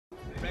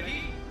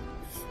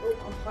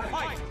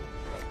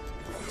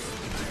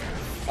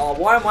Oh,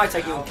 why am I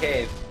taking on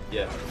Cam?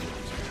 Yeah.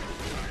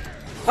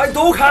 Hi,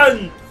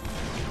 Dorkan!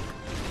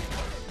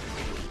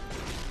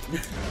 You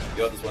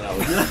got this one,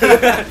 Alex.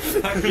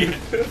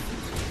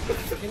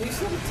 Can you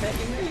stop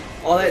attacking me?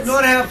 Oh, that's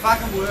Not how it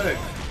fucking works.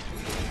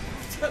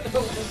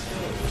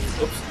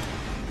 Oops.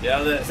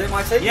 Yeah, Is that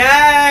my team?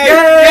 Yay!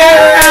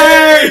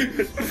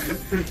 Yay!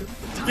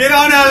 Get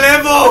on our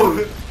level!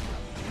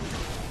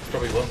 it's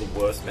probably one of the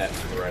worst maps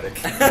for Radec.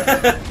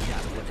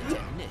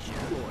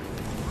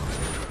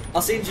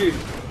 I'll send you.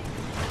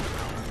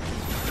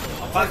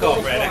 Fuck off,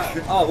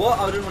 Radec. Oh, what?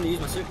 I didn't want to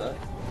use my suit though.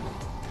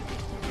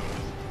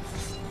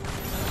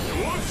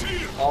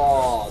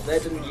 Oh,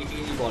 that didn't get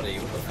anybody.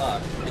 What the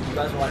fuck? And you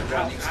guys were like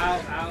right next to me.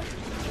 Ow.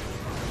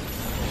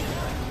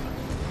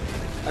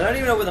 I don't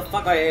even know where the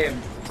fuck I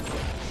am.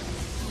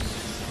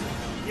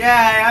 Yay,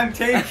 I'm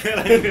team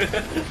killing.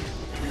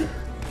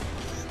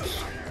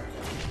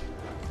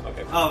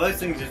 Okay. Oh, those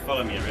things just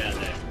follow me around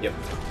there. Yep.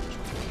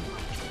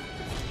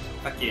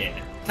 Fuck yeah.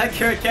 Take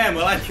care of Cam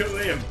while I kill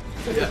Liam.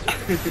 Yeah.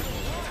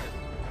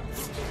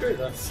 Screw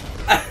this.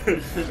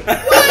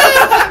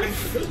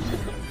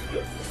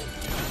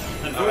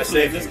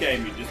 Unfortunately, in this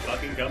game, you just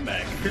fucking come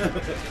back.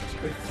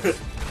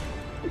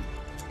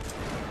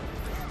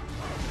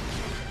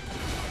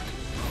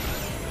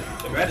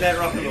 Grab that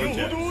rocket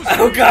launcher.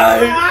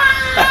 Okay!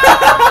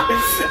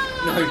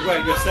 No,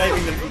 wait, you're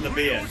saving them from the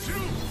beer.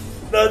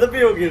 No, the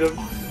bee will get him.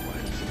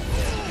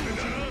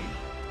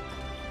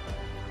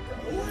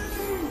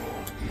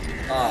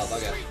 Oh,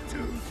 bugger.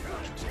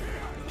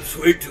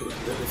 Sweet tooth,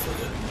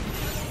 motherfucker.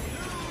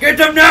 Get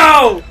them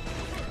now!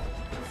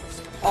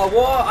 Oh,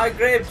 what? I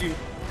grabbed you.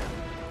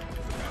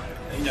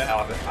 You know how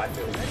I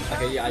feel.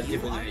 Okay, yeah, I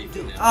definitely know you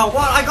do now. Oh,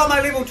 what? I got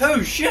my level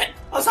 2! Shit!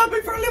 I was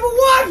hoping for a level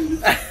 1!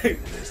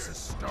 This is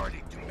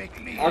starting to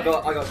make me. I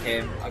got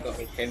Cam.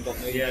 Cam got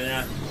me.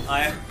 Yeah,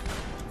 no.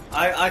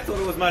 I thought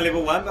it was my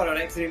level 1, but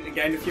I'd accidentally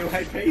gained a few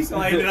AP, so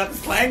I ended up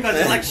as clank. I was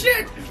just like,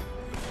 shit!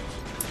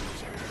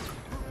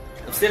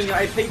 I'm stealing your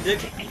AP, dick.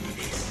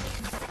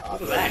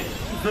 What was that?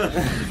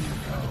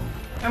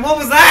 And what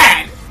was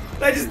that?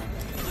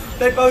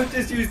 They both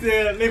just used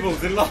their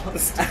levels and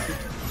lost.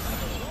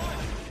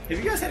 Have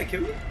you guys had a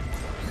kill yet?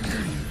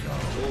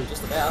 Oh,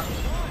 just about.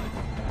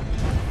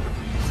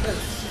 That's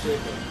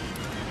stupid.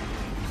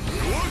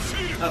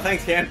 Oh,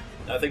 thanks, Cam.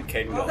 I think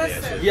Kadin got me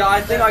actually. Yeah,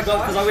 I think I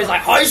got because I was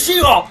like, "Hi,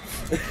 Shiva!"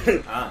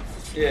 Ah.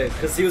 Yeah,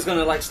 because he was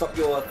gonna like stop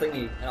your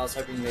thingy, and I was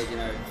hoping that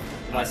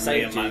if I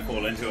saved Liam you. might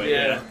fall into it,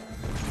 Yeah. yeah.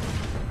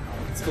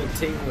 It's called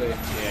teamwork.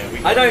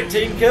 Yeah, I don't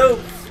team kill.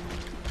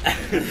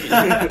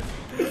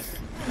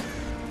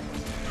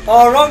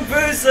 Oh, wrong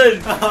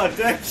person! Oh,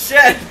 dick.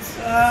 Shit!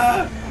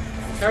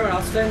 Cameron,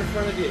 I'll stand in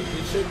front of you.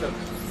 You shoot them.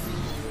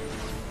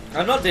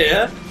 I'm not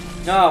there.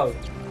 No.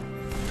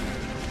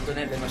 Don't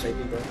have that much AP,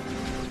 bro.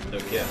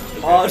 Don't care.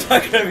 Oh, I'm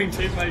not grabbing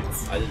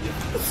teammates. I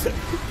didn't.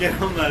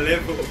 Get on my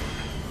level.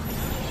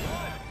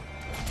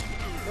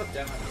 God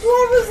damn it.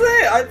 What was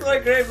that? I thought I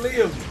grabbed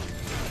Liam.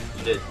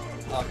 You did.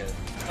 Okay.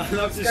 I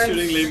love just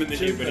shooting Liam in the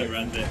head when he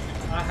runs it.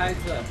 I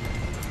hate that.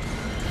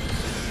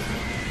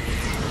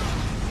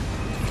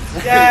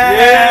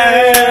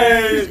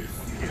 Yay!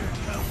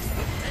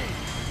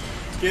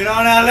 Get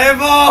on our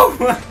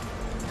level!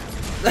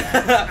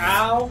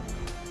 Ow!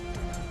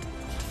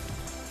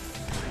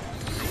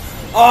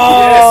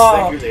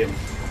 Oh! Yes, thank you, Liam.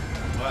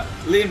 What?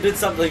 Liam did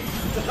something.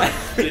 But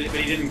he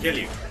didn't kill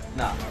you.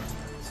 Nah,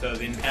 So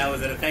then how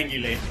was it a thank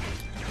you, Liam?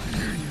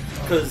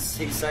 because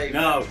he saved.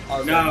 No, I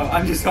was no, like-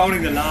 I'm just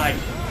holding the line.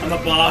 I'm a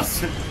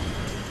boss. It's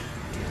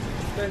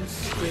been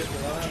stupid.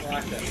 I don't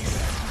like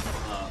it.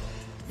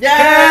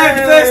 Yeah,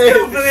 first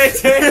kill for their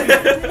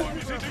team!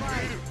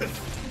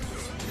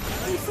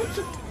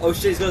 Oh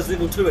shit, he's got his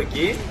level 2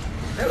 again?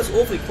 That was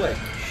awfully quick.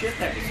 Shit,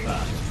 that was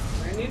fast.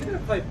 Man, you need to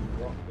play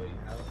Rock League,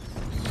 Alex.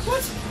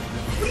 What?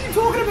 What are you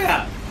talking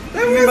about?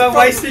 That You about was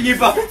wasting you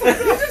both?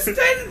 Just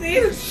stand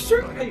there and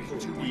shoot people.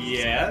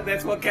 Yeah,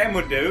 that's what Cam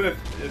would do if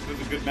it was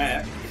a good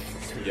map.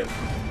 Yep.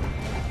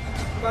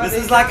 But This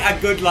is like a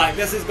good,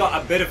 this has got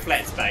a bit of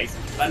flat space,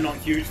 but not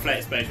huge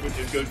flat space, which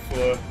is good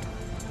for,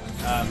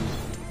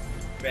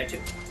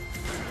 Ratchet.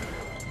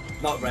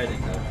 Not Radec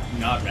though.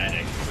 Not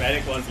Radec.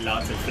 Radec wants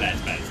lots of flat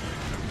space.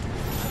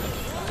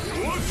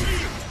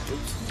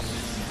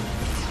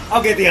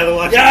 I'll get the other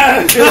one.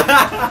 Yeah!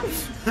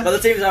 But the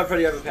teams are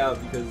pretty overpowered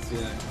because,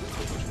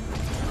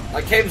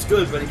 like Cam's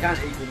good, but he can't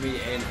equal me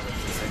and Alex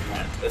at the same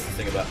time. That's the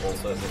thing about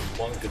also, if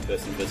one good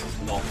person versus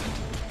not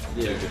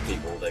two good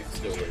people, they can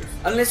still lose.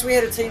 Unless we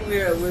had a team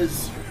where it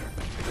was,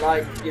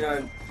 like,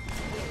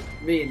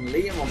 me and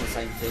Liam on the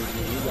same team and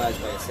then you guys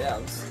by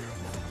yourselves.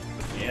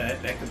 Yeah,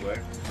 that could work.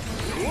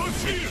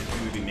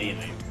 It would be me and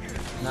Liam.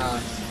 No,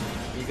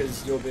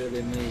 because you're better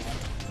than me.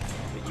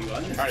 But you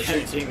are Trying to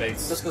shoot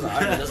teammates. Just because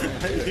I own it doesn't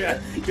mean I'm Yeah,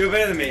 better. you're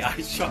better than me. I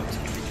shot you.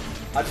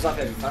 I just like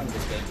having fun with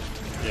this game.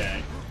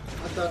 Yeah.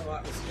 I don't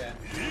like this game.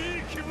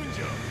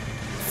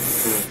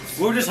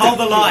 We'll just hold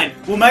the line.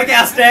 We'll make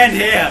our stand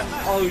here.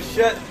 Oh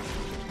shit!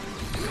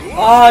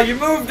 Oh, you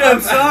moved him!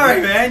 I'm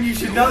sorry, man. You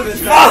should know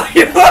this. Oh,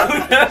 you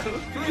moved him!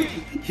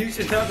 You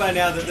should know by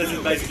now that this is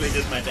basically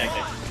just my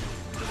tactic.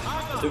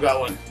 Still got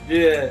one.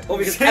 Yeah. Oh,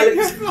 because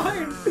Alex...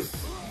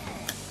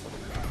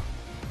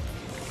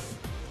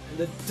 And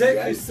the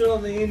deck is still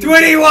on the end.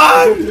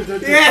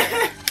 21!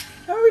 Yeah!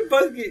 How are we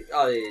both get...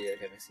 Oh, yeah,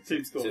 okay, makes sense.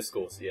 Team score. Just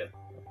scores, yeah.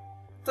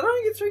 Did I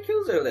only get 3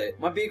 kills earlier?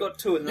 My B got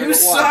 2 and then I You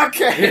got 1.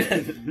 suck at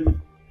it!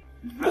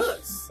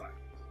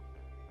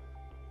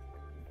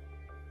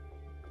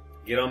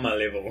 Get on my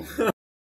level.